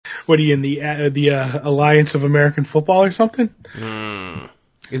What are you in the Alliance of American Football or something?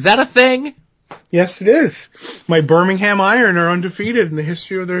 Is that a thing? Yes, it is. My Birmingham Iron are undefeated in the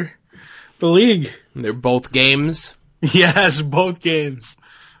history of the league. They're both games. Yes, both games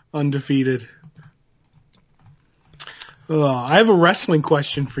undefeated. I have a wrestling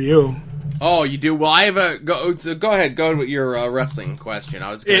question for you. Oh, you do? Well, I have a go ahead. Go with your wrestling question.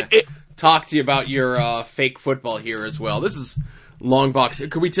 I was going to talk to you about your fake football here as well. This is Long Box.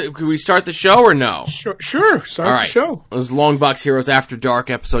 Could we start the show or no? Sure. Start the show. It was Long Box Heroes After Dark,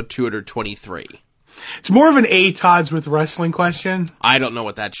 episode 223. It's more of an Todd's with wrestling question. I don't know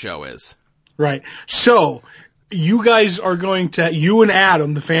what that show is. Right. So, you guys are you and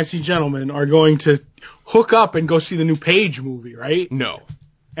Adam, the fancy gentleman, are going to hook up and go see the new Page movie, right? No.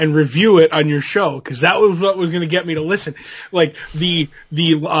 And review it on your show, because that was what was going to get me to listen. Like the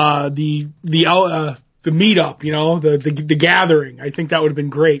meetup, you know, the gathering. I think that would have been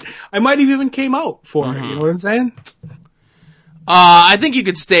great. I might have even came out for it. You know what I'm saying? I think you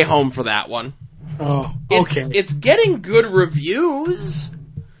could stay home for that one. Oh, okay. It's getting good reviews.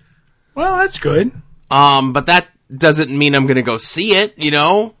 Well, that's good. But that doesn't mean I'm going to go see it, you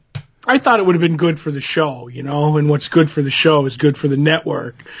know? I thought it would have been good for the show, you know, and what's good for the show is good for the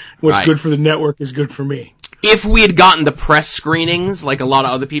network. What's good for the network is good for me. If we had gotten the press screenings like a lot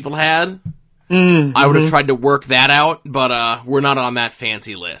of other people had, I would have tried to work that out, but we're not on that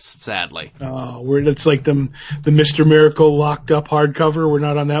fancy list, sadly. It's like the Mr. Miracle locked up hardcover. We're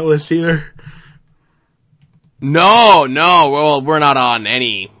not on that list either. No. Well, we're not on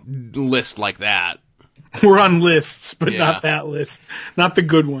any list like that. We're on lists, but not that list. Not the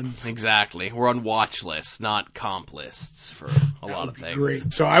good ones. Exactly. We're on watch lists, not comp lists for a lot of things.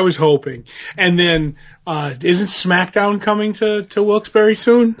 Great. So I was hoping. And then, isn't SmackDown coming to Wilkes-Barre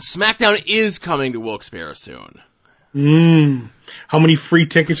soon? SmackDown is coming to Wilkes-Barre soon. How many free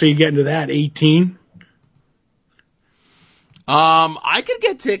tickets are you getting to that? 18? I could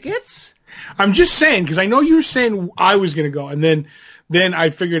get tickets. I'm just saying, because I know you were saying I was going to go, and then I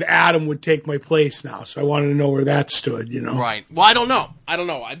figured Adam would take my place now, so I wanted to know where that stood, you know. Right. Well, I don't know.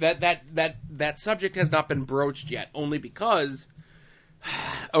 That subject has not been broached yet, only because,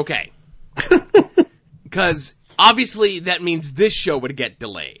 okay. Because obviously that means this show would get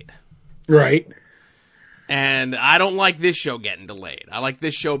delayed. Right. And I don't like this show getting delayed. I like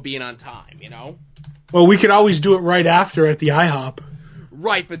this show being on time, you know? Well, we could always do it right after at the IHOP.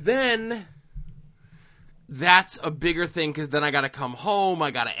 Right, but then that's a bigger thing because then I got to come home,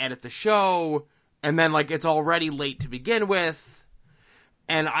 I got to edit the show, and then like it's already late to begin with.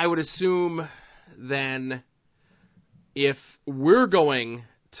 And I would assume then if we're going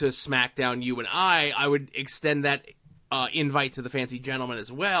to SmackDown, you and I would extend that invite to the fancy gentleman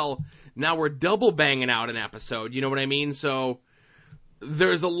as well. Now we're double banging out an episode, you know what I mean? So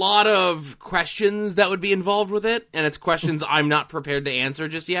there's a lot of questions that would be involved with it, and it's questions I'm not prepared to answer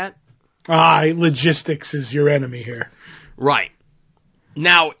just yet. Logistics is your enemy here. Right.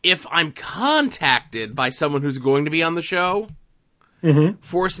 Now, if I'm contacted by someone who's going to be on the show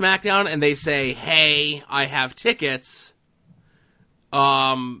for SmackDown, and they say, hey, I have tickets,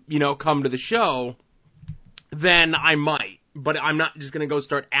 come to the show, then I might. But I'm not just going to go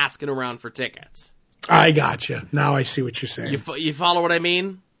start asking around for tickets. I gotcha. Now I see what you're saying. You follow what I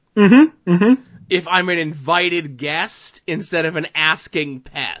mean? Mm-hmm. If I'm an invited guest instead of an asking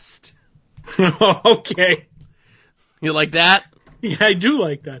pest. Okay. You like that? Yeah, I do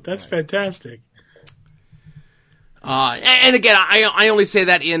like that. That's fantastic. And again, I only say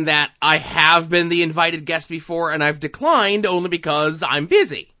that in that I have been the invited guest before, and I've declined only because I'm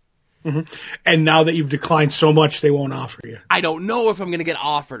busy. Mm-hmm. And now that you've declined so much, they won't offer you. I don't know if I'm going to get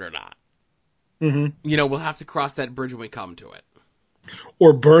offered or not. Mm-hmm. You know, we'll have to cross that bridge when we come to it.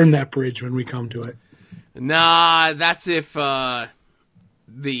 Or burn that bridge when we come to it. Nah, that's if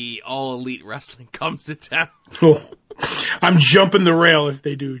the All Elite Wrestling comes to town. I'm jumping the rail if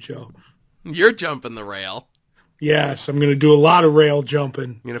they do, Joe. You're jumping the rail. Yes, I'm going to do a lot of rail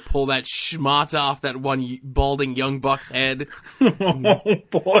jumping. You're going to pull that schmott off that one balding Young Buck's head. Oh,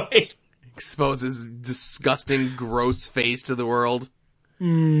 boy. Expose his disgusting, gross face to the world.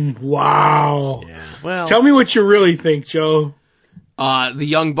 Wow. Yeah. Well, tell me what you really think, Joe. The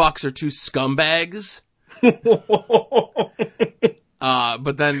Young Bucks are two scumbags.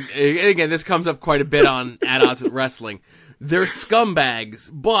 But then, again, this comes up quite a bit on At Odds with Wrestling. They're scumbags,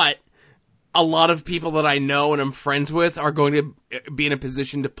 but a lot of people that I know and I'm friends with are going to be in a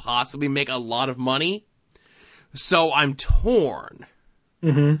position to possibly make a lot of money. So I'm torn.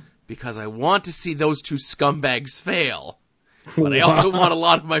 Because I want to see those two scumbags fail. But I also want a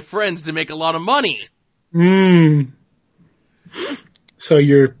lot of my friends to make a lot of money. So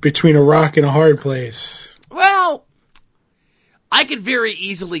you're between a rock and a hard place. Well, I could very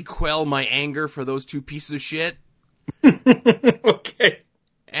easily quell my anger for those two pieces of shit. Okay.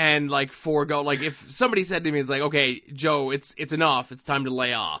 And, like, forego, like, if somebody said to me, it's like, okay, Joe, it's enough, it's time to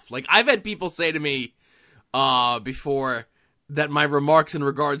lay off. Like, I've had people say to me, before, that my remarks in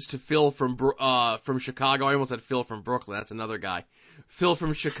regards to Phil from Chicago, I almost said Phil from Brooklyn, that's another guy. Phil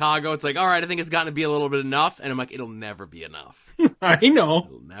from Chicago, it's like, alright, I think it's gotten to be a little bit enough, and I'm like, it'll never be enough. I know.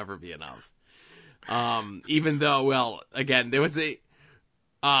 It'll never be enough. Even though, well, again, there was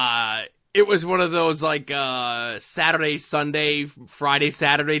it was one of those, like, Saturday, Sunday, Friday,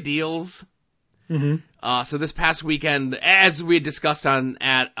 Saturday deals. Mm-hmm. So this past weekend, as we had discussed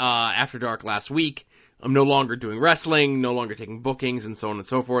at After Dark last week, I'm no longer doing wrestling, no longer taking bookings, and so on and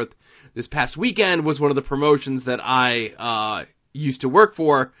so forth. This past weekend was one of the promotions that I used to work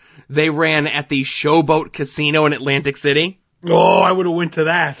for. They ran at the Showboat Casino in Atlantic City. Oh, I would have went to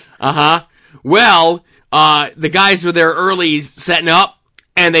that. Uh-huh. Well, the guys were there early setting up,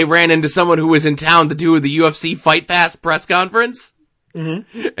 and they ran into someone who was in town to do the UFC Fight Pass press conference.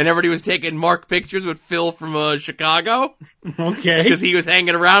 Mm-hmm. And everybody was taking marked pictures with Phil from Chicago. Okay. Because he was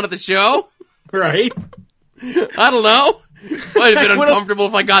hanging around at the show. Right. I don't know. Might have been uncomfortable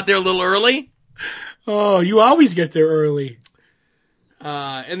if I got there a little early. Oh, you always get there early.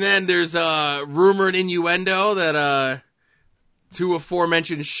 And then there's rumor and innuendo that two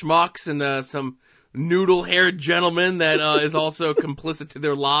aforementioned schmucks and some noodle-haired gentleman that is also complicit to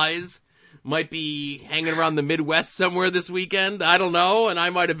their lies might be hanging around the Midwest somewhere this weekend. I don't know, and I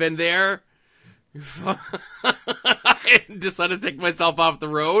might have been there. I decided to take myself off the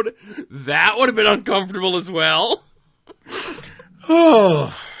road. That would have been uncomfortable as well.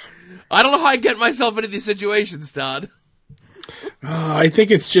 Oh. I don't know how I get myself into these situations, Todd. I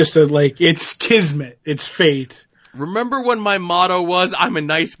think it's just it's kismet. It's fate. Remember when my motto was, I'm a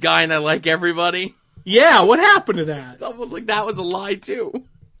nice guy and I like everybody? Yeah, what happened to that? It's almost like that was a lie, too.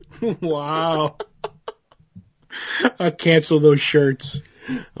 Wow. I'll cancel those shirts.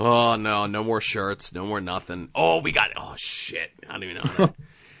 Oh, no more shirts, no more nothing. Oh, shit. I don't even know how to...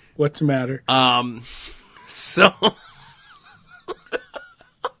 What's the matter? So...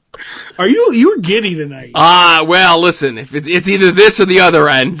 You're giddy tonight. Well, listen, if it's either this or the other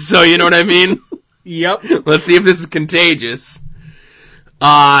end, so you know what I mean? Yep. Let's see if this is contagious.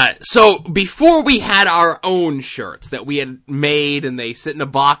 So before we had our own shirts that we had made and they sit in a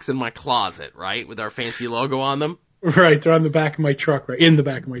box in my closet, right? With our fancy logo on them. Right, they're on the back of my truck, right? In the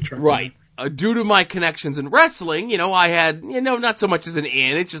back of my truck. Right. Due to my connections in wrestling, I had, not so much as an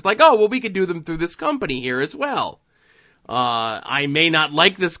in, it's just like, oh, well, we could do them through this company here as well. I may not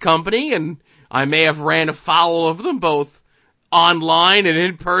like this company and I may have ran afoul of them both online and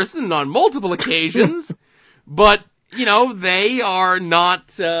in person on multiple occasions, but, they are not,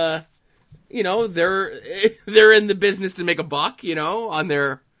 they're in the business to make a buck, on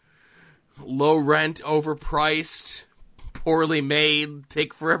their low rent, overpriced, poorly made,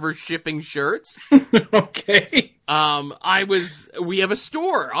 take forever shipping shirts. Okay. We have a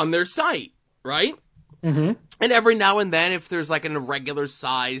store on their site, right? Mm-hmm. And every now and then, if there's like an irregular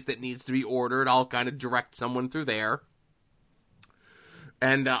size that needs to be ordered, I'll kind of direct someone through there.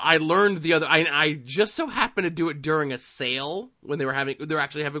 And I learned I just so happened to do it during a sale when they're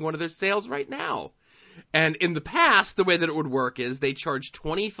actually having one of their sales right now. And in the past, the way that it would work is they charge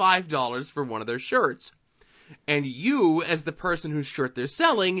 $25 for one of their shirts. And you, as the person whose shirt they're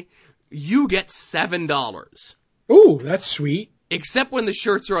selling, you get $7. Ooh, that's sweet. Except when the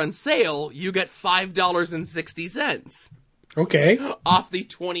shirts are on sale, you get $5.60. Okay. Off the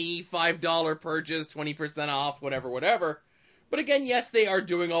 $25 purchase, 20% off, whatever. But again, yes, they are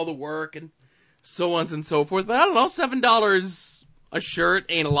doing all the work and so on and so forth. But I don't know, $7 a shirt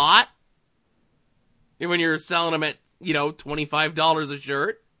ain't a lot. And when you're selling them at, $25 a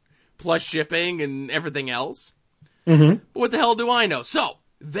shirt, plus shipping and everything else. Mm-hmm. But what the hell do I know? So,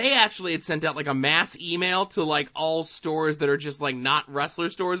 they actually had sent out like a mass email to like all stores that are just like not wrestler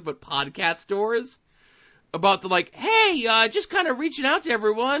stores, but podcast stores. About hey, just kind of reaching out to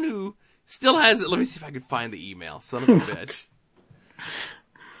everyone who still has it. Let me see if I can find the email. Son of a bitch.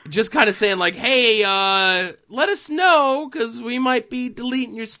 Just kind of saying hey, let us know, because we might be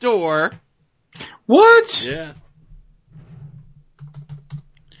deleting your store. What? Yeah.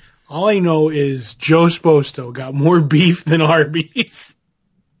 All I know is Joe Sposto got more beef than Arby's.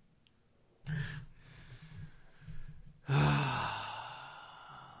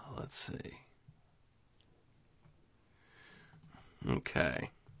 Let's see. Okay.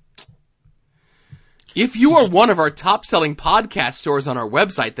 If you are one of our top-selling podcast stores on our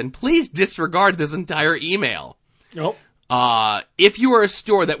website, then please disregard this entire email. Nope. If you are a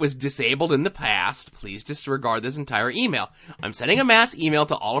store that was disabled in the past, please disregard this entire email. I'm sending a mass email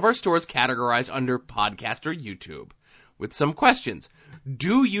to all of our stores categorized under podcast or YouTube with some questions.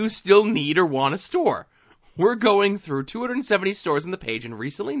 Do you still need or want a store? We're going through 270 stores on the page and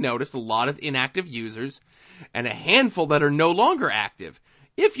recently noticed a lot of inactive users and a handful that are no longer active.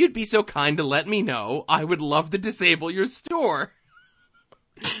 If you'd be so kind to let me know, I would love to disable your store.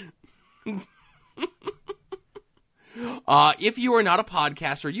 If you are not a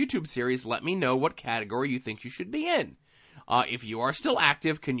podcast or YouTube series, let me know what category you think you should be in. If you are still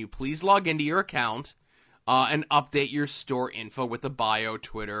active, can you please log into your account and update your store info with the bio,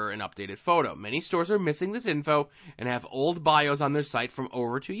 Twitter, and updated photo? Many stores are missing this info and have old bios on their site from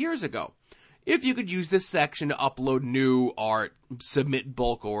over 2 years ago. If you could use this section to upload new art, submit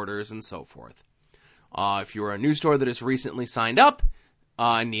bulk orders, and so forth. If you are a new store that has recently signed up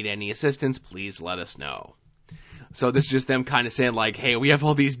and need any assistance, please let us know. So this is just them kind of saying, like, hey, we have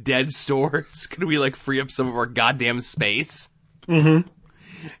all these dead stores. Could we, like, free up some of our goddamn space? Mm-hmm.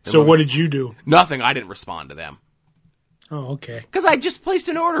 So what did you do? Nothing. I didn't respond to them. Oh, okay. Because I just placed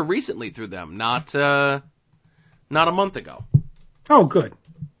an order recently through them, not a month ago. Oh, good.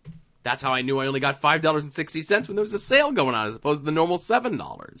 That's how I knew I only got $5.60 when there was a sale going on as opposed to the normal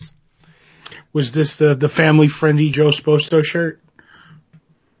 $7. Was this the family-friendly Joe Sposto shirt?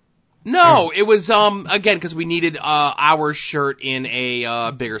 No, it was, again, because we needed our shirt in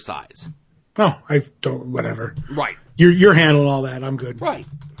a bigger size. Oh, I don't, whatever. Right. You're handling all that. I'm good. Right.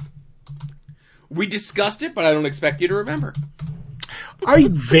 We discussed it, but I don't expect you to remember. I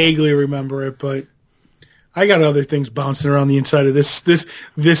vaguely remember it, but I got other things bouncing around the inside of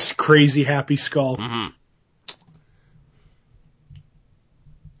this crazy happy skull. Mm-hmm.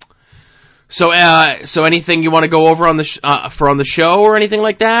 So anything you want to go over on the on the show or anything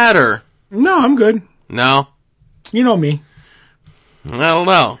like that, or? No, I'm good. No? You know me. I don't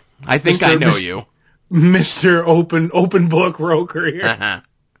know. I think I know you. Mr. Open Book Roker here. Uh-huh.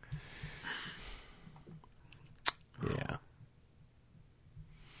 Yeah.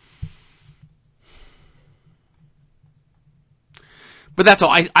 But that's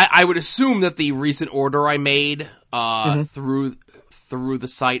all. I would assume that the recent order I made through the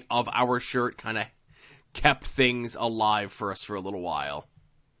site of our shirt kind of kept things alive for us for a little while.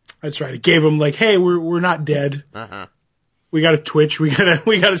 That's right. It gave them like, hey, we're not dead. Uh-huh. We got a twitch. We got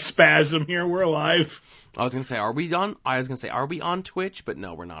a spasm here. We're alive. I was gonna say, are we on Twitch? But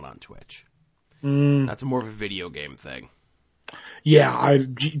no, we're not on Twitch. That's more of a video game thing. Yeah,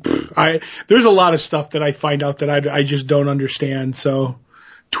 I there's a lot of stuff that I find out that I just don't understand. So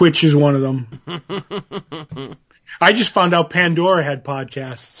Twitch is one of them. I just found out Pandora had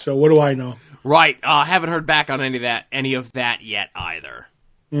podcasts. So what do I know? Right. Haven't heard back on any of that yet either.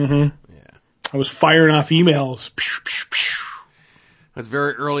 Mm-hmm. Yeah. I was firing off emails. It was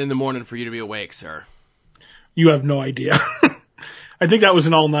very early in the morning for you to be awake, sir. You have no idea. I think that was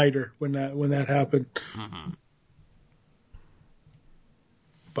an all-nighter when that happened. Mm-hmm.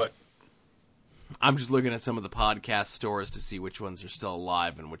 But I'm just looking at some of the podcast stores to see which ones are still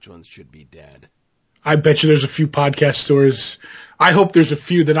alive and which ones should be dead. I bet you there's a few podcast stores. I hope there's a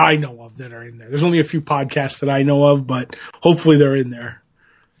few that I know of that are in there. There's only a few podcasts that I know of, but hopefully they're in there.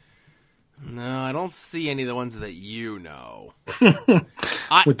 No, I don't see any of the ones that you know.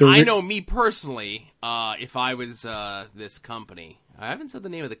 I know me personally, if I was this company, I haven't said the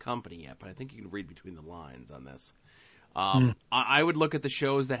name of the company yet, but I think you can read between the lines on this. I would look at the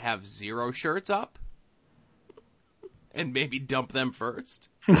shows that have 0 shirts up and maybe dump them first.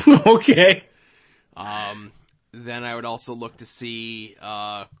 Okay. Then I would also look to see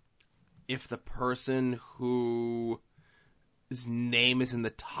if the person whose name is in the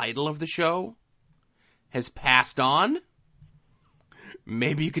title of the show has passed on.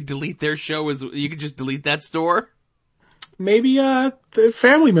 Maybe you could delete their show you could just delete that store. Maybe the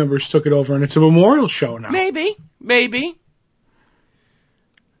family members took it over and it's a memorial show now. Maybe.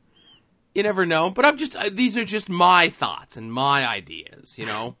 You never know, but these are just my thoughts and my ideas, you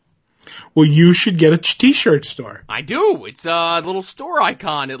know. Well, you should get a t-shirt store. I do. It's a little store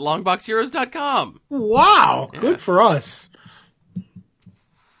icon at longboxheroes.com. Wow, yeah. Good for us.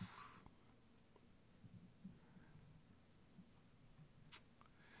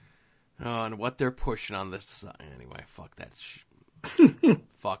 Oh, and what they're pushing on this side. Anyway, fuck that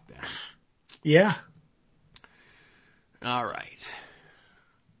fuck that. Yeah. All right.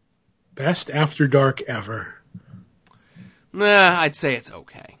 Best After Dark ever. Nah, I'd say it's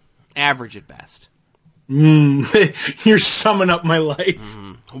okay. Average at best. You're summing up my life.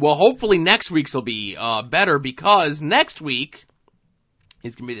 Well, hopefully next week's will be better because next week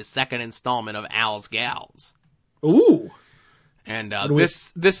is going to be the second installment of Al's Gals. Ooh. And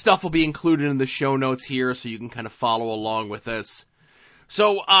this stuff will be included in the show notes here, so you can kind of follow along with this.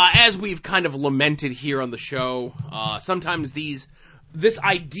 So, as we've kind of lamented here on the show, sometimes this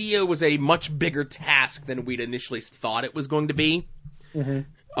idea was a much bigger task than we'd initially thought it was going to be.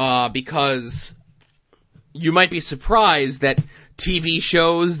 Mm-hmm. Because you might be surprised that TV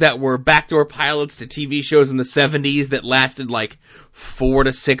shows that were backdoor pilots to TV shows in the 70s that lasted like 4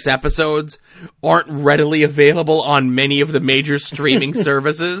 to 6 episodes aren't readily available on many of the major streaming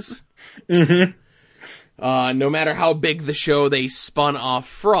services. Mm-hmm. No matter how big the show they spun off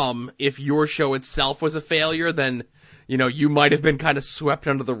from, if your show itself was a failure, then, you know, you might have been kind of swept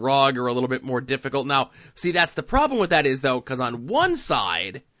under the rug or a little bit more difficult. Now, see, that's the problem with that is, though, because on one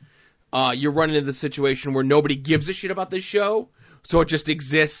side, you're running into the situation where nobody gives a shit about this show, so it just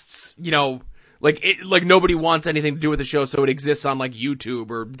exists, you know, like nobody wants anything to do with the show, so it exists on, like,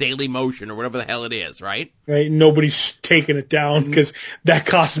 YouTube or Daily Motion or whatever the hell it is, right? Right, nobody's taking it down because that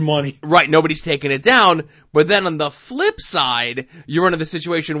costs money. Right, nobody's taking it down, but then on the flip side, you run into the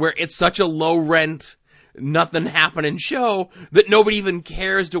situation where it's such a low rent, nothing happening show that nobody even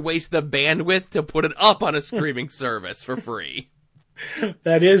cares to waste the bandwidth to put it up on a streaming service for free.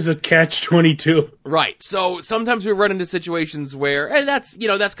 That is a catch-22. Right. So sometimes we run into situations where, and that's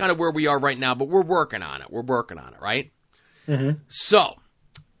kind of where we are right now, but we're working on it. We're working on it, right? Mm-hmm. So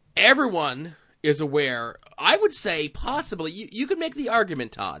everyone is aware, I would say possibly, you could make the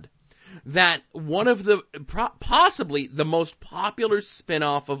argument, Todd, that one of the, possibly the most popular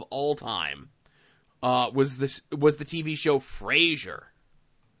spin-off of all time was the TV show Frasier.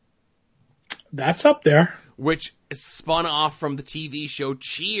 That's up there. Which spun off from the TV show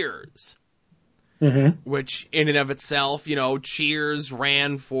Cheers. Mm-hmm. Which, in and of itself, you know, Cheers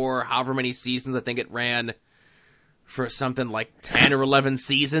ran for however many seasons. I think it ran for something like 10 or 11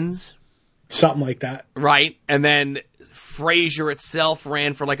 seasons. Something like that. Right? And then Frasier itself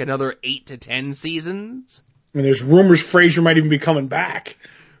ran for like another 8 to 10 seasons. And there's rumors Frasier might even be coming back.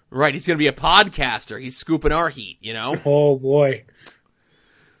 Right, he's going to be a podcaster. He's scooping our heat, you know? Oh, boy.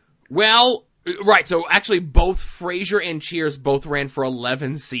 Well, right, so actually both Frasier and Cheers both ran for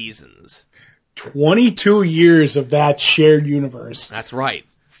 11 seasons. 22 years of that shared universe. That's right.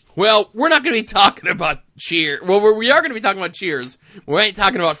 Well, we're not going to be talking about Cheers. Well, we are going to be talking about Cheers. We ain't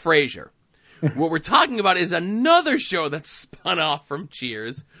talking about Frasier. What we're talking about is another show that spun off from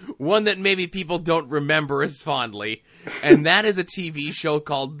Cheers, one that maybe people don't remember as fondly, and that is a TV show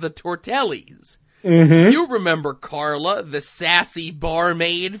called The Tortellis. Mm-hmm. You remember Carla, the sassy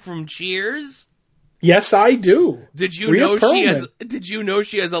barmaid from Cheers? Yes, I do. Did you know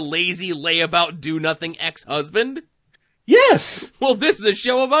she has a lazy, layabout, do-nothing ex-husband? Yes. Well, this is a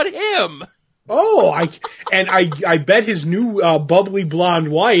show about him. Oh, I bet his new bubbly blonde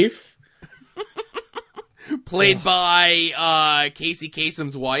wife, played by Casey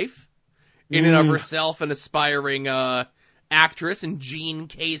Kasem's wife, in and of herself an aspiring actress, and Jean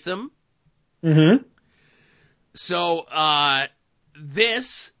Kasem. Mm-hmm. So,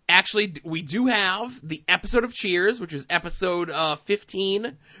 this, actually, we do have the episode of Cheers, which is episode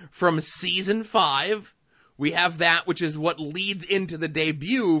 15 from season 5. We have that, which is what leads into the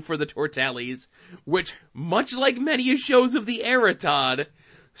debut for the Tortellis, which, much like many shows of the era, Todd,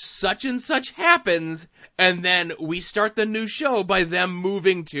 such and such happens, and then we start the new show by them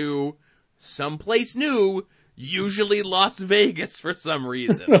moving to someplace new, usually Las Vegas for some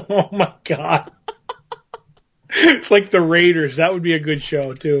reason. Oh my God. It's like the Raiders. That would be a good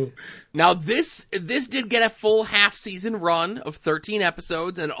show, too. Now, this did get a full half-season run of 13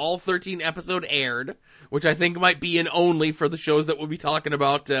 episodes, and all 13 episodes aired, which I think might be an only for the shows that we'll be talking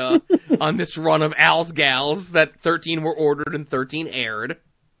about on this run of Al's Gals, that 13 were ordered and 13 aired.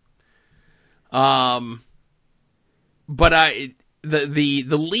 But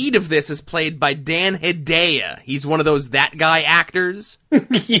the lead of this is played by Dan Hedaya. He's one of those that guy actors.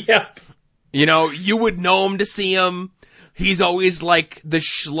 Yep. You know, you would know him to see him. He's always like the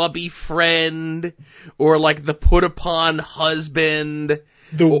schlubby friend, or like the put-upon husband.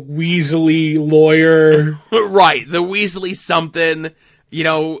 The Weasley lawyer. Right, the Weasley something. You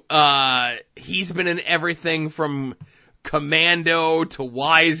know, he's been in everything from Commando to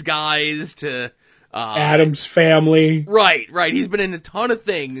Wise Guys to Addams Family. Right. He's been in a ton of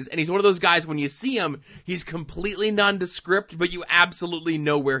things, and he's one of those guys, when you see him, he's completely nondescript, but you absolutely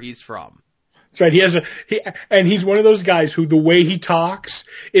know where he's from. That's right. And he's one of those guys who the way he talks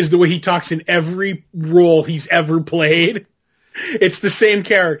is the way he talks in every role he's ever played. It's the same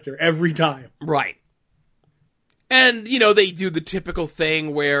character every time. Right. And, you know, they do the typical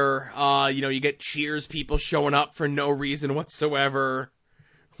thing where, you know, you get Cheers people showing up for no reason whatsoever.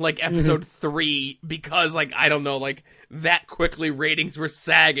 like episode 3, because like, I don't know, like that quickly ratings were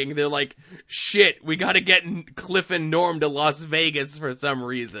sagging. They're like, shit, we gotta get Cliff and Norm to Las Vegas for some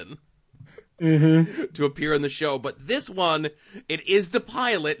reason. To appear in the show. But this one, it is the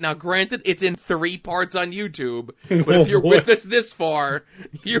pilot. Now, granted, it's in 3 parts on YouTube, but if you're with us this far,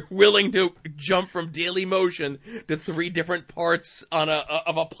 you're willing to jump from Daily Motion to 3 different parts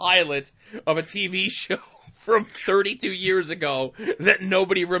of a pilot of a TV show from 32 years ago that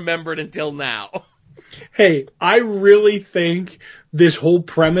nobody remembered until now. Hey, I really think this whole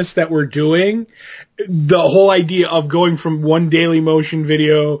premise that we're doing, the whole idea of going from 1 Daily Motion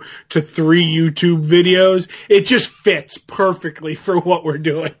video to 3 YouTube videos, it just fits perfectly for what we're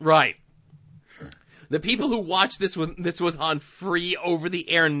doing. Right. The people who watched this was on free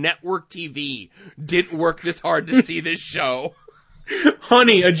over-the-air network TV didn't work this hard to see this show.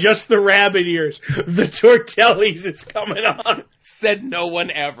 Honey, adjust the rabbit ears. The Tortellis is coming on. Said no one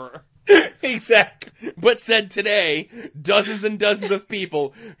ever. Exactly. But said today, dozens and dozens of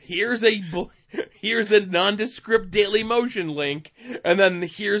people, here's a nondescript Daily Motion link, and then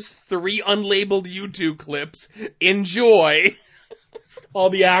here's 3 unlabeled YouTube clips. Enjoy.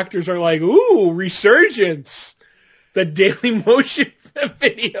 All the actors are like, ooh, resurgence. The Daily Motion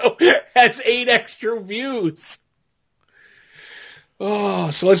video has 8 extra views.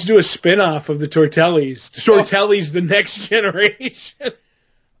 Oh, so let's do a spin-off of the Tortellis. Tortellis, the next generation.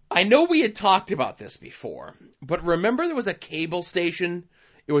 I know we had talked about this before, but remember there was a cable station,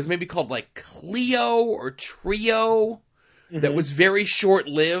 it was maybe called like Clio or Trio, that was very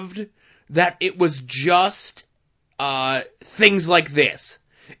short-lived, that it was just things like this.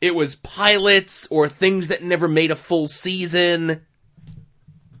 It was pilots or things that never made a full season,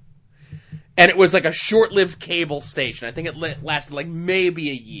 and it was like a short-lived cable station. I think it lasted like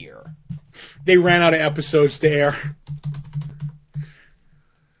maybe a year. They ran out of episodes to air.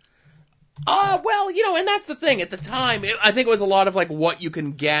 Well, and that's the thing. At the time, I think it was a lot of, like, what you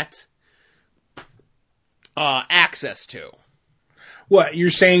can get access to. What, you're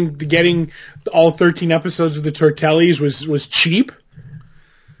saying getting all 13 episodes of the Tortellis was cheap?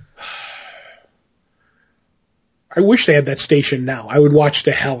 I wish they had that station now. I would watch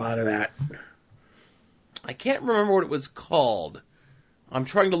the hell out of that. I can't remember what it was called. I'm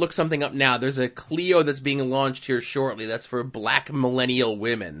trying to look something up now. There's a Clio that's being launched here shortly. That's for black millennial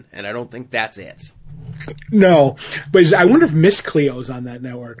women, and I don't think that's it. No, but I wonder if Miss Clio's on that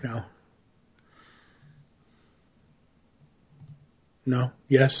network now. No?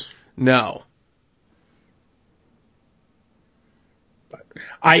 Yes? No. But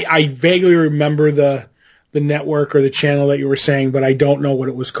I vaguely remember the network or the channel that you were saying, but I don't know what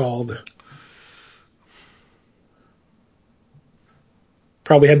it was called.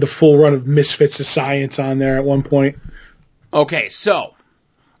 Probably had the full run of Misfits of Science on there at one point. Okay, so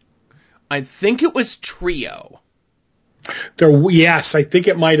I think it was Trio. Yes, I think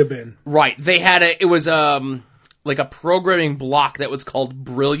it might have been. Right. They had it was like a programming block that was called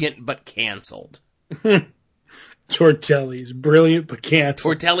Brilliant But Cancelled. Tortellis, Brilliant But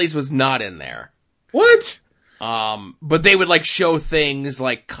Cancelled. Tortellis was not in there. What? But they would like show things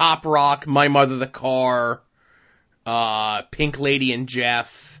like Cop Rock, My Mother the Car, Pink Lady and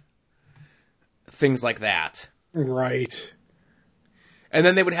Jeff, things like that. Right. And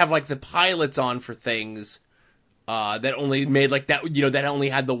then they would have like the pilots on for things that only made like that, that only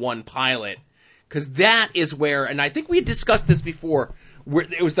had the one pilot. Because that is where, and I think we had discussed this before, where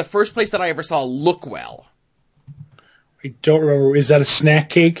it was the first place that I ever saw Lookwell. I don't remember. Is that a snack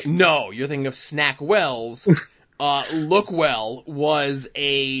cake? No, you're thinking of Snack Wells. Lookwell was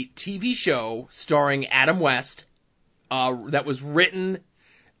a TV show starring Adam West that was written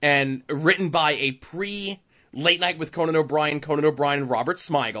by a pre-Late Night with Conan O'Brien and Robert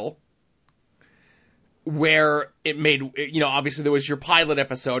Smigel, where it made, obviously there was your pilot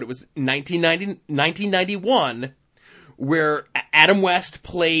episode. It was 1991, where Adam West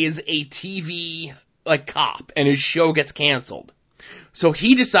plays a TV cop, and his show gets canceled. So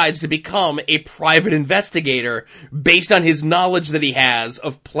he decides to become a private investigator based on his knowledge that he has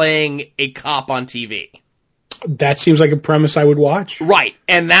of playing a cop on TV. That seems like a premise I would watch. Right.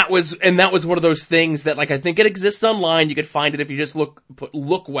 And that was one of those things that, I think it exists online. You could find it if you just look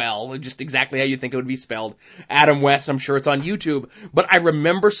well, just exactly how you think it would be spelled. Adam West, I'm sure it's on YouTube. But I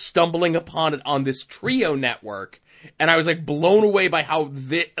remember stumbling upon it on this Trio network, and I was, blown away by how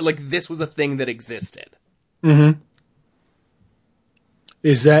this was a thing that existed. Mm-hmm.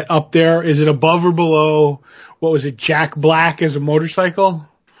 Is that up there? Is it above or below, what was it, Jack Black as a motorcycle?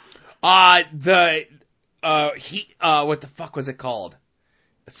 What the fuck was it called?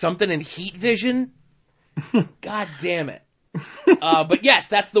 Something in Heat Vision? God damn it. But yes,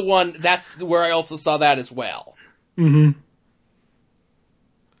 that's the one. That's where I also saw that as well. Mm-hmm.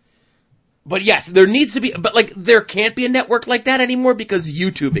 But yes, there needs to be, but like, there can't be a network like that anymore because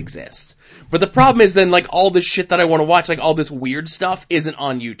YouTube exists. But the problem is then, like, all this shit that I want to watch, like all this weird stuff, isn't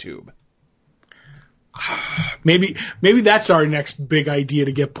on YouTube. Maybe that's our next big idea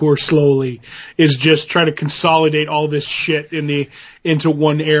to get poor slowly, is just try to consolidate all this shit into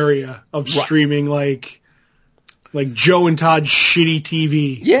one area of streaming, like Joe and Todd's shitty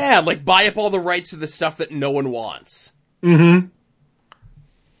TV. Yeah, like buy up all the rights to the stuff that no one wants. Mm-hmm.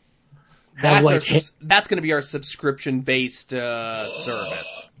 That's going to be our subscription-based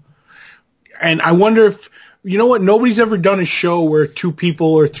service. And I wonder if, you know what, nobody's ever done a show where 2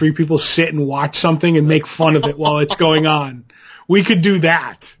 people or 3 people sit and watch something and make fun of it while it's going on. We could do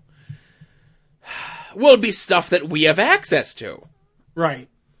that. Well, it'd be stuff that we have access to. Right.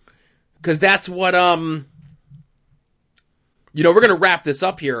 Because that's what, we're going to wrap this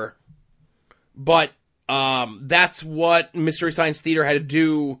up here, but that's what Mystery Science Theater had to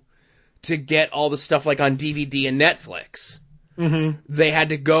do to get all the stuff like on DVD and Netflix. Mm-hmm. They had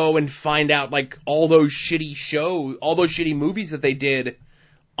to go and find out like all those shitty movies that they did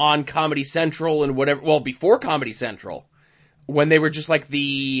on Comedy Central and whatever, well, before Comedy Central, when they were just like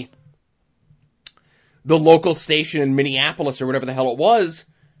the local station in Minneapolis or whatever the hell it was.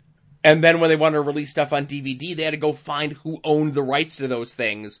 And then when they wanted to release stuff on DVD, they had to go find who owned the rights to those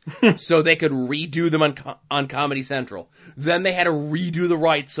things so they could redo them on Comedy Central. Then they had to redo the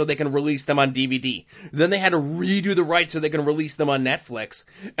rights so they can release them on DVD. Then they had to redo the rights so they can release them on Netflix.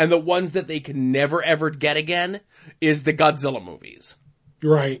 And the ones that they can never ever get again is the Godzilla movies.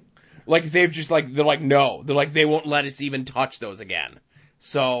 Right. Like they've just like, they're like, no. They're like, they won't let us even touch those again.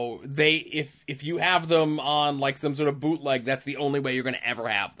 So if you have them on like some sort of bootleg, that's the only way you're going to ever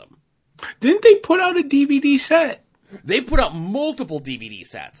have them. Didn't they put out a DVD set? They put out multiple DVD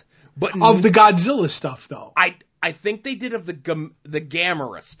sets, but of the Godzilla stuff, though. I think they did of the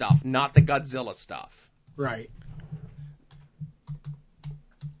Gamera stuff, not the Godzilla stuff. Right.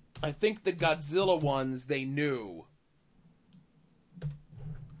 I think the Godzilla ones they knew.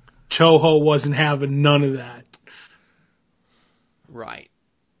 Toho wasn't having none of that. Right.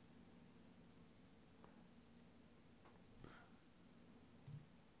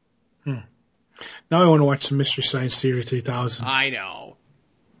 Now I want to watch some Mystery Science Theater 3000. I know.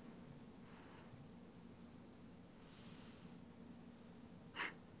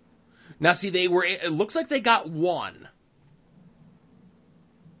 Now see, it looks like they got one.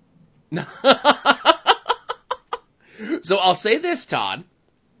 So I'll say this, Todd.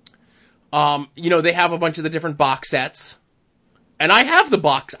 They have a bunch of the different box sets. And I have a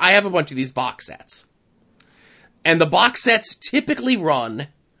bunch of these box sets. And the box sets typically run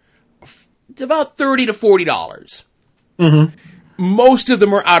it's about $30 to $40. Mm-hmm. Most of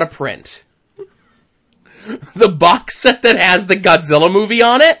them are out of print. The box set that has the Godzilla movie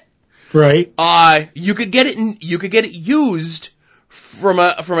on it, right? You could get it used from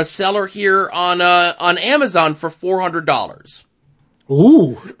a seller here on Amazon for $400.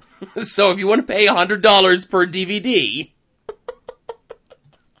 Ooh. So if you want to pay $100 per DVD.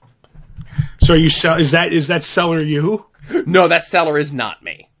 So is that seller you? No, that seller is not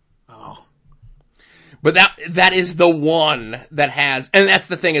me. But that is the one that has, and that's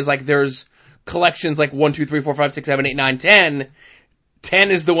the thing is like there's collections like 1, 2, 3, 4, 5, 6, 7, 8, 9, 10.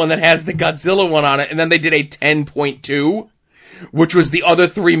 10 is the one that has the Godzilla one on it, and then they did a 10.2, which was the other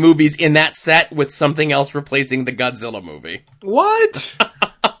 3 movies in that set with something else replacing the Godzilla movie. What?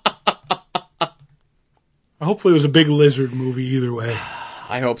 Hopefully it was a big lizard movie either way.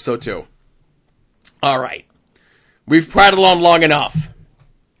 I hope so too. All right. We've prattled on long enough.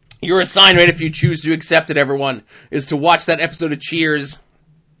 Your assignment, if you choose to accept it, everyone, is to watch that episode of Cheers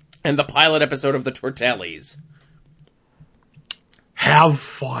and the pilot episode of the Tortellis. Have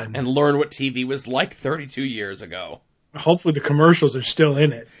fun. And learn what TV was like 32 years ago. Hopefully the commercials are still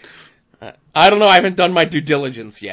in it. I don't know. I haven't done my due diligence yet.